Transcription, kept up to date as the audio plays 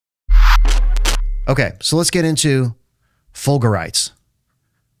Okay, so let's get into fulgurites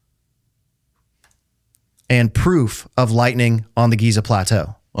and proof of lightning on the Giza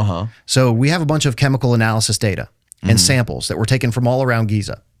Plateau. So we have a bunch of chemical analysis data and samples that were taken from all around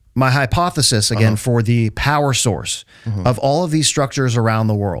Giza. My hypothesis, again, for the power source of all of these structures around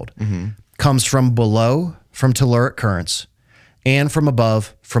the world comes from below, from telluric currents, and from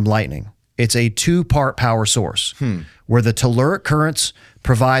above, from lightning. It's a two-part power source where the telluric currents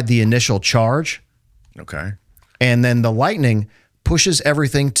provide the initial charge. Okay. And then the lightning pushes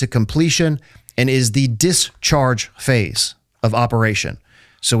everything to completion and is the discharge phase of operation.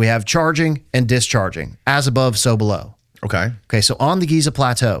 So we have charging and discharging, as above, so below. Okay. Okay, so on the Giza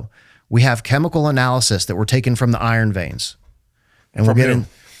Plateau, we have chemical analysis that were taken from the iron veins. And we'll get in.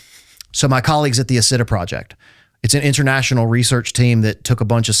 So my colleagues at the ACITA Project, it's an international research team that took a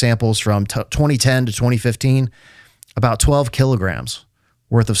bunch of samples from 2010 to 2015, about 12 kilograms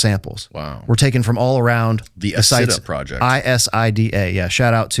worth of samples. Wow. Were taken from all around the sites. ACITA Project. ISIDA, yeah.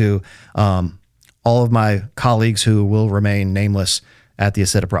 Shout out to all of my colleagues who will remain nameless at the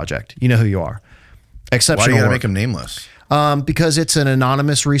ACITA Project. You know who you are. Exceptional. Why do you got to work. make them nameless? Because it's an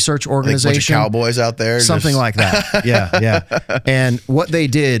anonymous research organization. Like a bunch of cowboys out there? Something like that. Yeah, yeah. And what they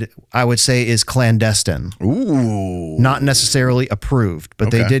did, I would say, is clandestine. Ooh. Not necessarily approved, but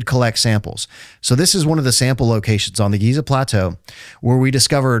they did collect samples. So this is one of the sample locations on the Giza Plateau where we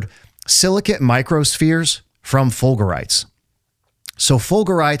discovered silicate microspheres from fulgurites. So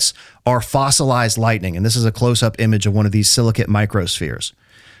fulgurites are fossilized lightning, and this is a close-up image of one of these silicate microspheres.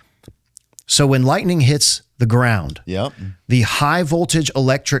 So when lightning hits the ground, the high voltage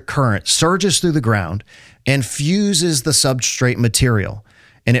electric current surges through the ground and fuses the substrate material.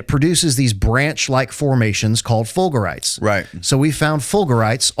 And it produces these branch-like formations called fulgurites. Right. So we found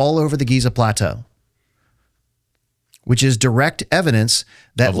fulgurites all over the Giza Plateau, which is direct evidence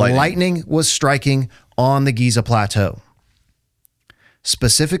that lightning was striking on the Giza Plateau,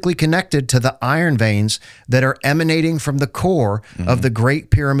 specifically connected to the iron veins that are emanating from the core of the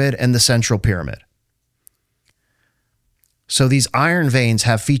Great Pyramid and the Central Pyramid. So these iron veins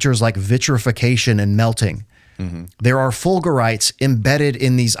have features like vitrification and melting. There are fulgurites embedded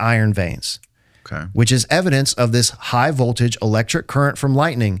in these iron veins, which is evidence of this high voltage electric current from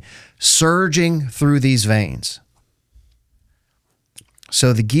lightning surging through these veins.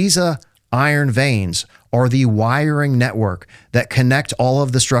 So the Giza iron veins are the wiring network that connect all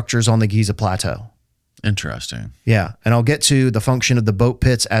of the structures on the Giza Plateau. Interesting. Yeah, and I'll get to the function of the boat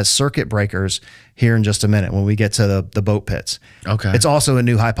pits as circuit breakers here in just a minute when we get to the boat pits. Okay. It's also a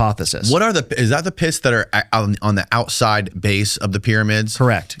new hypothesis. What are is that the pits that are on the outside base of the pyramids?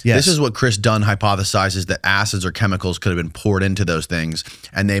 Correct, yes. This is what Chris Dunn hypothesizes, that acids or chemicals could have been poured into those things,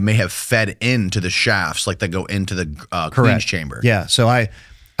 and they may have fed into the shafts like they go into the queen's chamber. Yeah, so I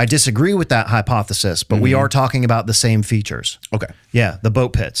disagree with that hypothesis, but we are talking about the same features. Okay. Yeah, the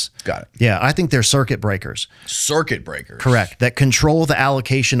boat pits. Got it. Yeah, I think they're circuit breakers. Circuit breakers. Correct. That control the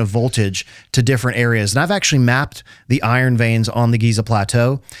allocation of voltage to different areas. And I've actually mapped the iron veins on the Giza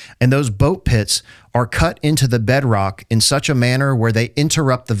Plateau, and those boat pits are cut into the bedrock in such a manner where they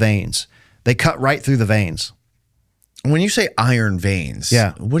interrupt the veins. They cut right through the veins. When you say iron veins,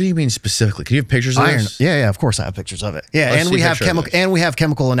 what do you mean specifically? Can you have pictures of this? Yeah, of course I have pictures of it. Yeah, and we have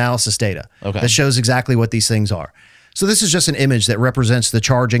chemical analysis data that shows exactly what these things are. So this is just an image that represents the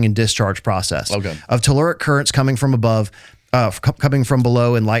charging and discharge process of telluric currents coming from above, coming from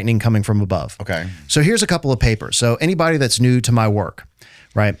below, and lightning coming from above. Okay. So here's a couple of papers. So anybody that's new to my work,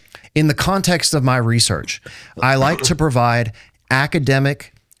 right? In the context of my research, I like to provide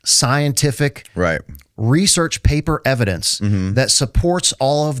academic, scientific, research paper evidence that supports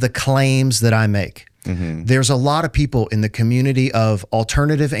all of the claims that I make. There's a lot of people in the community of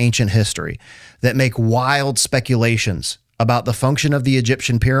alternative ancient history that make wild speculations about the function of the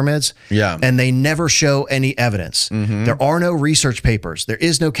Egyptian pyramids, and they never show any evidence. There are no research papers. There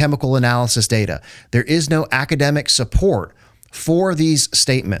is no chemical analysis data. There is no academic support for these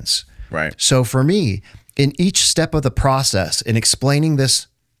statements. So for me, in each step of the process in explaining this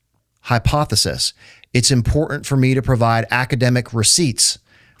hypothesis, it's important for me to provide academic receipts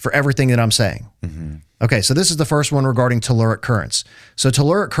for everything that I'm saying. Okay, so this is the first one regarding telluric currents. So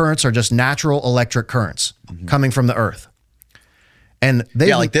telluric currents are just natural electric currents coming from the earth. And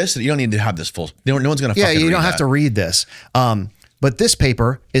they like this, you don't need to have this full, no one's gonna fucking read you don't have to read this. But this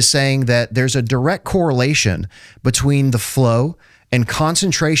paper is saying that there's a direct correlation between the flow and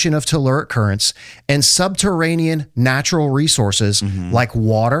concentration of telluric currents and subterranean natural resources like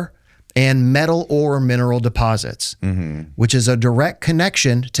water and metal or mineral deposits, which is a direct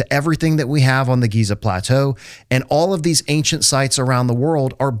connection to everything that we have on the Giza Plateau. And all of these ancient sites around the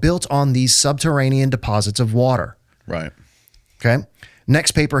world are built on these subterranean deposits of water. Right. Okay.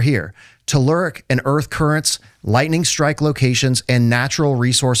 Next paper here, telluric and earth currents, lightning strike locations, and natural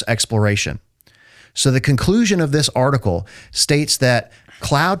resource exploration. So the conclusion of this article states that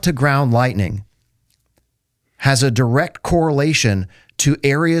cloud to ground lightning has a direct correlation to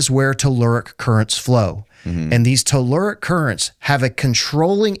areas where telluric currents flow. And these telluric currents have a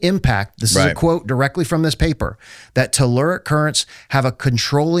controlling impact. This is a quote directly from this paper, that telluric currents have a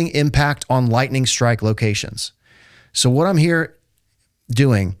controlling impact on lightning strike locations. So what I'm here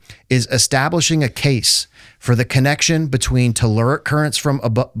doing is establishing a case for the connection between telluric currents from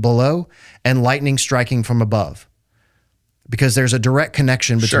below and lightning striking from above, because there's a direct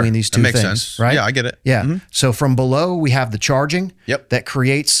connection between these two things. Sense. Right? Yeah, I get it. Yeah. So from below, we have the charging that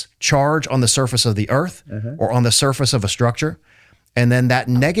creates charge on the surface of the earth or on the surface of a structure. And then that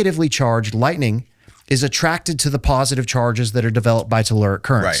negatively charged lightning is attracted to the positive charges that are developed by telluric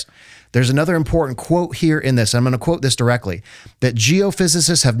currents. Right. There's another important quote here in this. I'm going to quote this directly, that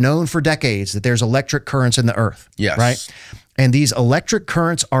geophysicists have known for decades that there's electric currents in the earth. Yes. Right. And these electric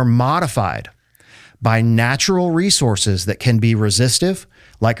currents are modified by natural resources that can be resistive,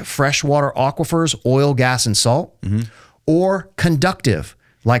 like freshwater aquifers, oil, gas, and salt, or conductive,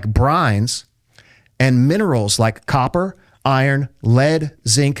 like brines, and minerals like copper, iron, lead,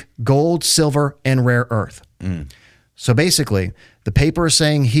 zinc, gold, silver, and rare earth. So basically, the paper is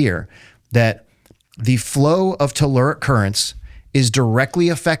saying here that the flow of telluric currents is directly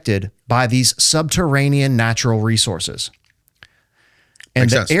affected by these subterranean natural resources. And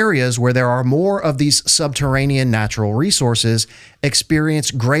the areas where there are more of these subterranean natural resources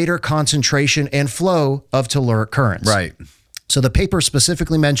experience greater concentration and flow of telluric currents. Right. So the paper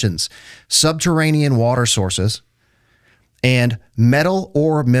specifically mentions subterranean water sources and metal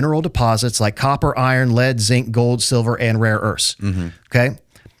or mineral deposits like copper, iron, lead, zinc, gold, silver, and rare earths. Okay.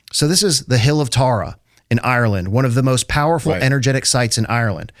 So this is the Hill of Tara in Ireland, one of the most powerful energetic sites in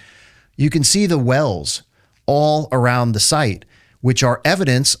Ireland. You can see the wells all around the site, which are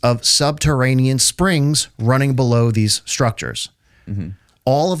evidence of subterranean springs running below these structures.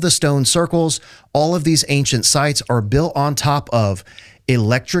 All of the stone circles, all of these ancient sites are built on top of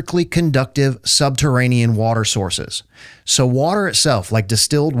electrically conductive subterranean water sources. So water itself, like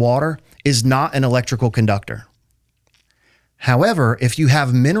distilled water, is not an electrical conductor. However, if you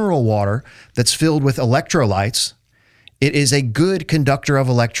have mineral water that's filled with electrolytes, it is a good conductor of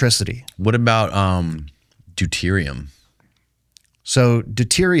electricity. What about deuterium? So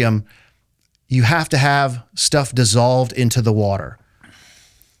deuterium, you have to have stuff dissolved into the water.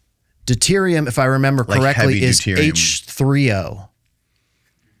 Deuterium, if I remember correctly, is H3O.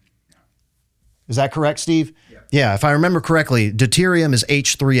 Is that correct, Steve? Yeah, if I remember correctly, deuterium is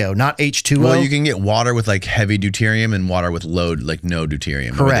H3O, not H2O. Well, you can get water with like heavy deuterium and water with low, like no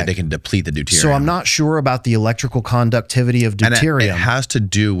deuterium. Correct. They can deplete the deuterium. So I'm not sure about the electrical conductivity of deuterium. And it has to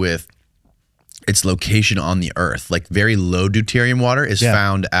do with its location on the earth. Like very low deuterium water is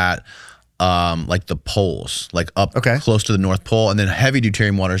found at like the poles, like up close to the North Pole, and then heavy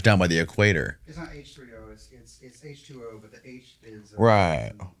deuterium water is down by the equator. It's not H3O, it's H2O, but the H is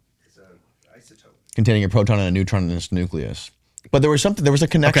right. It's a isotope containing a proton and a neutron in its nucleus. But there was a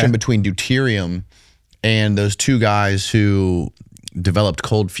connection between deuterium and those two guys who developed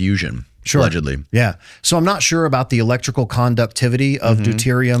cold fusion. Allegedly. Yeah. So I'm not sure about the electrical conductivity of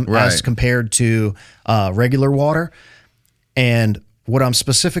deuterium as compared to regular water. And what I'm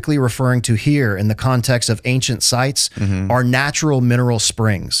specifically referring to here in the context of ancient sites are natural mineral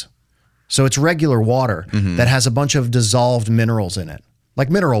springs. So it's regular water that has a bunch of dissolved minerals in it. Like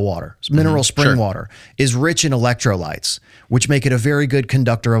mineral water, mineral spring water is rich in electrolytes, which make it a very good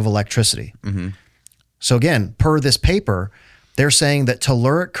conductor of electricity. So again, per this paper, they're saying that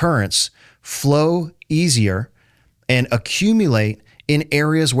telluric currents flow easier and accumulate in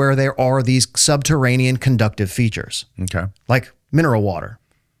areas where there are these subterranean conductive features. Like mineral water.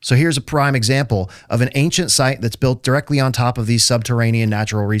 So here's a prime example of an ancient site that's built directly on top of these subterranean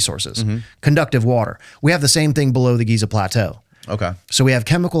natural resources. Conductive water. We have the same thing below the Giza Plateau. So we have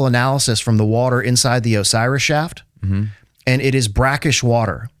chemical analysis from the water inside the Osiris shaft, and it is brackish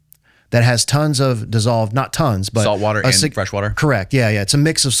water that has tons of dissolved, not tons, but salt water and fresh water. Correct. Yeah. It's a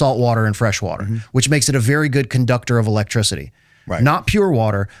mix of salt water and fresh water, which makes it a very good conductor of electricity. Not pure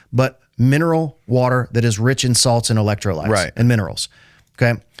water, but mineral water that is rich in salts and electrolytes and minerals.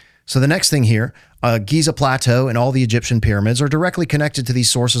 Okay. So the next thing here, Giza Plateau and all the Egyptian pyramids are directly connected to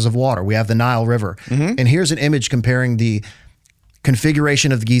these sources of water. We have the Nile River. And here's an image comparing the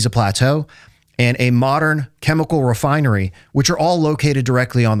configuration of the Giza Plateau, and a modern chemical refinery, which are all located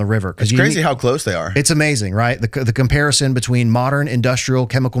directly on the river. It's crazy how close they are. It's amazing, right? The comparison between modern industrial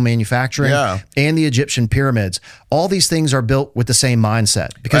chemical manufacturing and the Egyptian pyramids. All these things are built with the same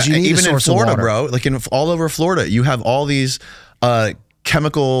mindset because you need even a source in Florida, of water. bro. Like all over Florida, you have all these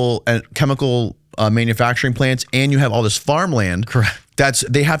chemical manufacturing plants, and you have all this farmland. Correct.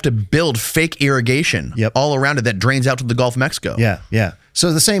 They have to build fake irrigation all around it that drains out to the Gulf of Mexico. Yeah, yeah.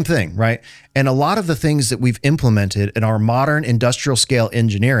 So the same thing, right? And a lot of the things that we've implemented in our modern industrial scale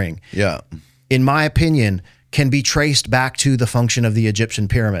engineering, in my opinion, can be traced back to the function of the Egyptian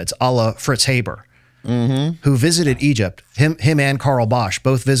pyramids, a la Fritz Haber, who visited Egypt. Him and Karl Bosch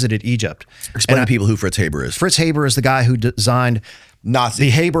both visited Egypt. Explain to people who Fritz Haber is. Fritz Haber is the guy who designed the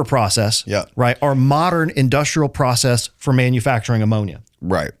Haber process, right? Our modern industrial process for manufacturing ammonia.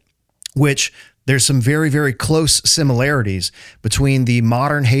 Right. Which there's some very, very close similarities between the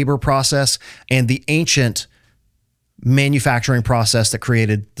modern Haber process and the ancient manufacturing process that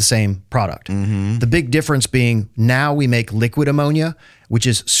created the same product. The big difference being now we make liquid ammonia, which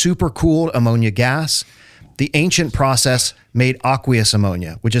is supercooled ammonia gas. The ancient process made aqueous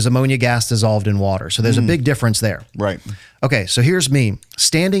ammonia, which is ammonia gas dissolved in water. So there's a big difference there. Right. Okay, so here's me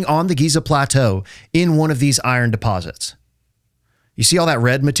standing on the Giza Plateau in one of these iron deposits. You see all that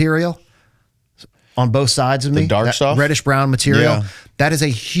red material on both sides of me? The dark stuff? Reddish brown material. Yeah. That is a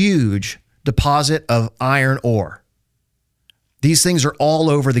huge deposit of iron ore. These things are all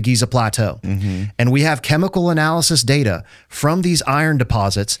over the Giza Plateau. And we have chemical analysis data from these iron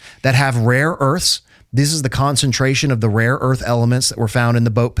deposits that have rare earths. This is the concentration of the rare earth elements that were found in the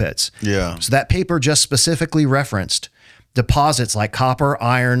boat pits. Yeah. So that paper just specifically referenced deposits like copper,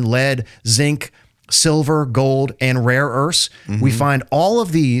 iron, lead, zinc, silver, gold, and rare earths. We find all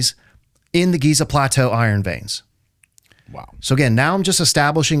of these in the Giza Plateau iron veins. Wow. So again, now I'm just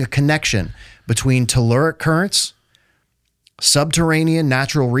establishing a connection between telluric currents, subterranean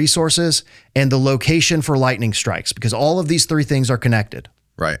natural resources, and the location for lightning strikes, because all of these three things are connected.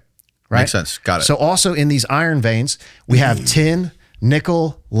 Right. Right? Makes sense. Got it. So also in these iron veins, we have tin,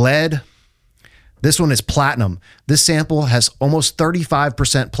 nickel, lead. This one is platinum. This sample has almost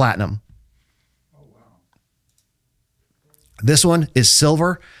 35% platinum. Oh, wow. This one is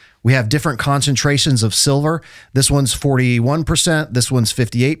silver. We have different concentrations of silver. This one's 41%. This one's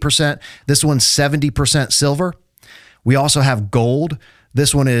 58%. This one's 70% silver. We also have gold.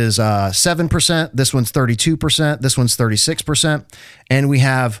 This one is 7%. This one's 32%. This one's 36%. And we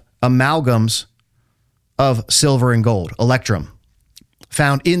have amalgams of silver and gold, electrum,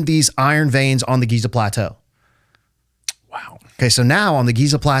 found in these iron veins on the Giza Plateau. Wow. Okay, so now on the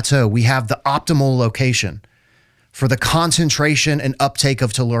Giza Plateau, we have the optimal location for the concentration and uptake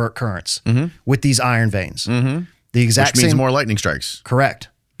of telluric currents with these iron veins. The exact Which means same, more lightning strikes. Correct.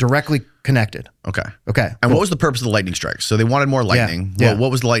 Directly connected. Okay. Okay. And what was the purpose of the lightning strikes? So they wanted more lightning. Yeah. Well,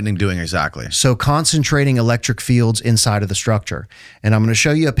 what was the lightning doing exactly? So concentrating electric fields inside of the structure. And I'm going to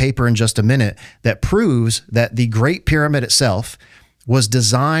show you a paper in just a minute that proves that the Great Pyramid itself was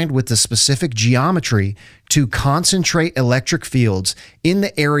designed with the specific geometry to concentrate electric fields in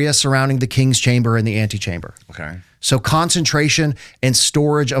the area surrounding the king's chamber and the antechamber. Okay. So concentration and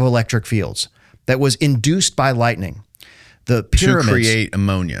storage of electric fields that was induced by lightning. The pyramids, to create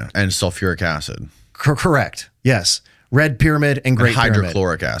ammonia and sulfuric acid. Correct. Yes. Red Pyramid and Great Pyramid.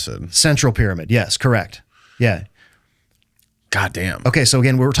 Hydrochloric acid. Central Pyramid. Yes, correct. Yeah. God damn. Okay, so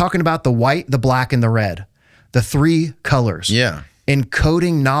again, we were talking about the white, the black, and the red. The three colors. Yeah.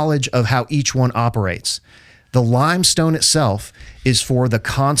 Encoding knowledge of how each one operates. The limestone itself is for the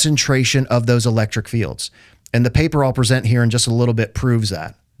concentration of those electric fields. And the paper I'll present here in just a little bit proves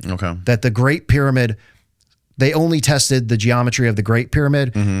that. Okay. That the Great Pyramid, they only tested the geometry of the Great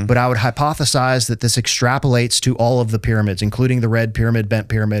Pyramid, but I would hypothesize that this extrapolates to all of the pyramids, including the Red Pyramid, Bent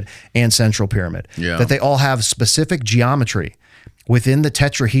Pyramid, and Central Pyramid. Yeah. That they all have specific geometry within the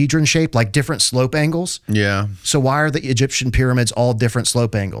tetrahedron shape, like different slope angles. Yeah. So why are the Egyptian pyramids all different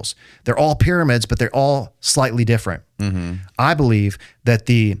slope angles? They're all pyramids, but they're all slightly different. I believe that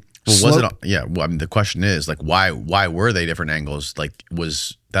the Well, I mean, the question is like, why were they different angles? Like,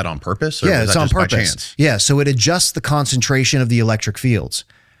 was that on purpose? Or yeah, was it's that on just purpose. By chance? Yeah, so it adjusts the concentration of the electric fields.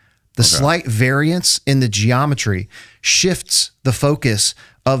 The slight variance in the geometry shifts the focus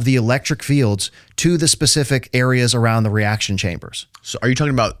of the electric fields to the specific areas around the reaction chambers. So are you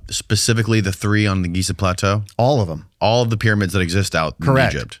talking about specifically the three on the Giza Plateau? All of them. All of the pyramids that exist out in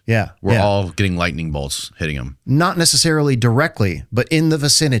Egypt. Yeah. We're all getting lightning bolts hitting them. Not necessarily directly, but in the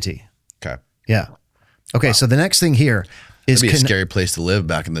vicinity. Okay. Yeah. Okay, so the next thing here is... It'd be a scary place to live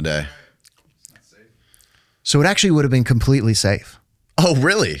back in the day. So it actually would have been completely safe. Oh,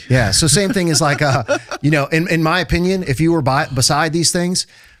 really? Yeah. So same thing as like, you know, in my opinion, if you were beside these things,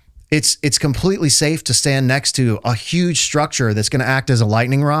 it's completely safe to stand next to a huge structure that's going to act as a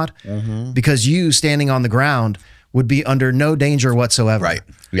lightning rod, because you standing on the ground would be under no danger whatsoever. Right.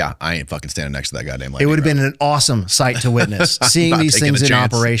 Yeah, I ain't fucking standing next to that goddamn lightning. It would have been an awesome sight to witness, seeing these things in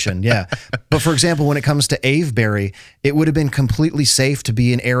operation. Yeah. But for example, when it comes to Avebury, it would have been completely safe to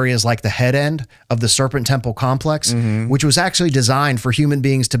be in areas like the head end of the Serpent Temple complex, which was actually designed for human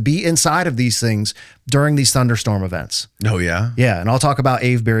beings to be inside of these things during these thunderstorm events. Oh, yeah? Yeah. And I'll talk about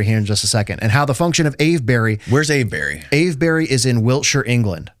Avebury here in just a second and how the function of Avebury. Where's Avebury? Avebury is in Wiltshire,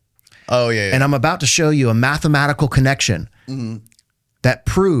 England. Oh, yeah, yeah. And I'm about to show you a mathematical connection that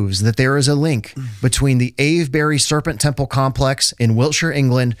proves that there is a link between the Avebury Serpent Temple complex in Wiltshire,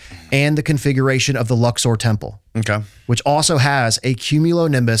 England, and the configuration of the Luxor Temple, which also has a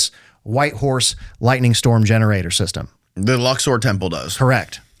cumulonimbus white horse lightning storm generator system. The Luxor Temple does.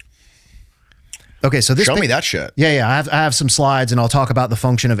 Correct. Okay, so this show me that shit. Yeah, yeah. I have some slides, and I'll talk about the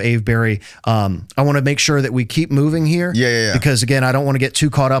function of Avebury. I want to make sure that we keep moving here. Yeah. Because again, I don't want to get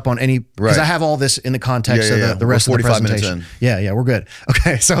too caught up on any, because I have all this in the context of the rest of the presentation. Yeah, we're good.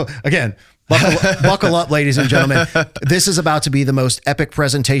 Okay, so again, buckle up, ladies and gentlemen. This is about to be the most epic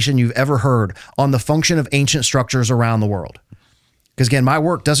presentation you've ever heard on the function of ancient structures around the world. Because again, my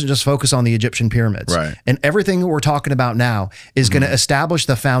work doesn't just focus on the Egyptian pyramids. Right. And everything that we're talking about now is going to establish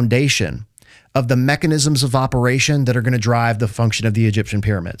the foundation of the mechanisms of operation that are going to drive the function of the Egyptian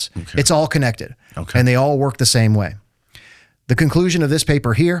pyramids. It's all connected, and they all work the same way. The conclusion of this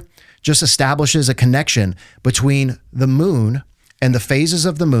paper here just establishes a connection between the moon and the phases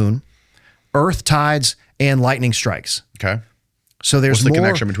of the moon, earth tides, and lightning strikes. Okay. So there's What's the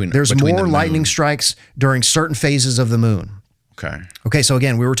connection between more lightning strikes during certain phases of the moon. Okay. Okay, so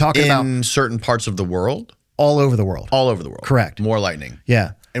again, we were talking about in certain parts of the world? All over the world. All over the world. Correct. More lightning.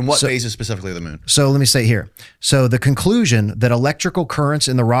 Yeah. And what phases specifically of the moon? So let me say here. So the conclusion that electrical currents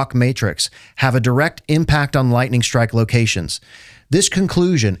in the rock matrix have a direct impact on lightning strike locations. This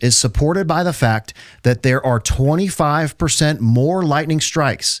conclusion is supported by the fact that there are 25% more lightning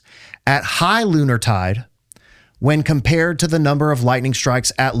strikes at high lunar tide when compared to the number of lightning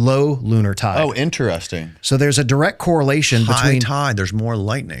strikes at low lunar tide. Oh, interesting. So there's a direct correlation between high tide, there's more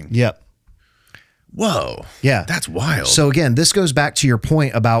lightning. Yep. Whoa. Yeah. That's wild. So again, this goes back to your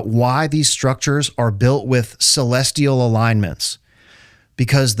point about why these structures are built with celestial alignments.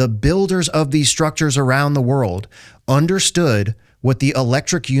 Because the builders of these structures around the world understood what the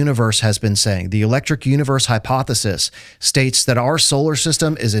electric universe has been saying. The electric universe hypothesis states that our solar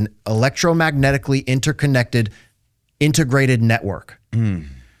system is an electromagnetically interconnected, integrated network.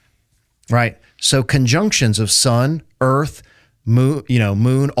 Right? So conjunctions of sun, earth,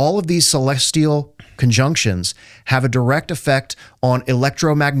 moon, all of these celestial conjunctions have a direct effect on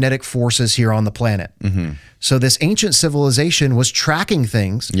electromagnetic forces here on the planet. So this ancient civilization was tracking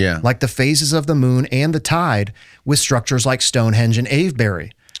things like the phases of the moon and the tide with structures like Stonehenge and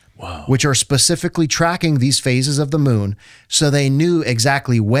Avebury, which are specifically tracking these phases of the moon, so they knew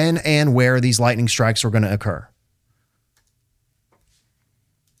exactly when and where these lightning strikes were going to occur.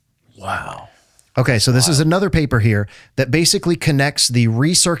 Wow. Okay, so this is another paper here that basically connects the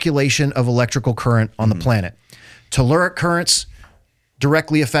recirculation of electrical current on the planet. Telluric currents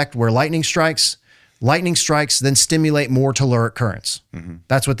directly affect where lightning strikes. Lightning strikes then stimulate more telluric currents.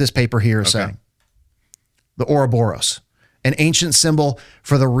 That's what this paper here is saying. The Ouroboros, an ancient symbol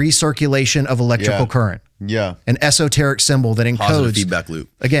for the recirculation of electrical current. Yeah. An esoteric symbol that encodes positive feedback loop.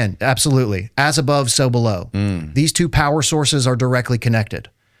 Again, absolutely. As above, so below. These two power sources are directly connected.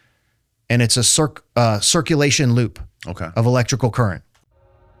 And it's a circulation loop of electrical current.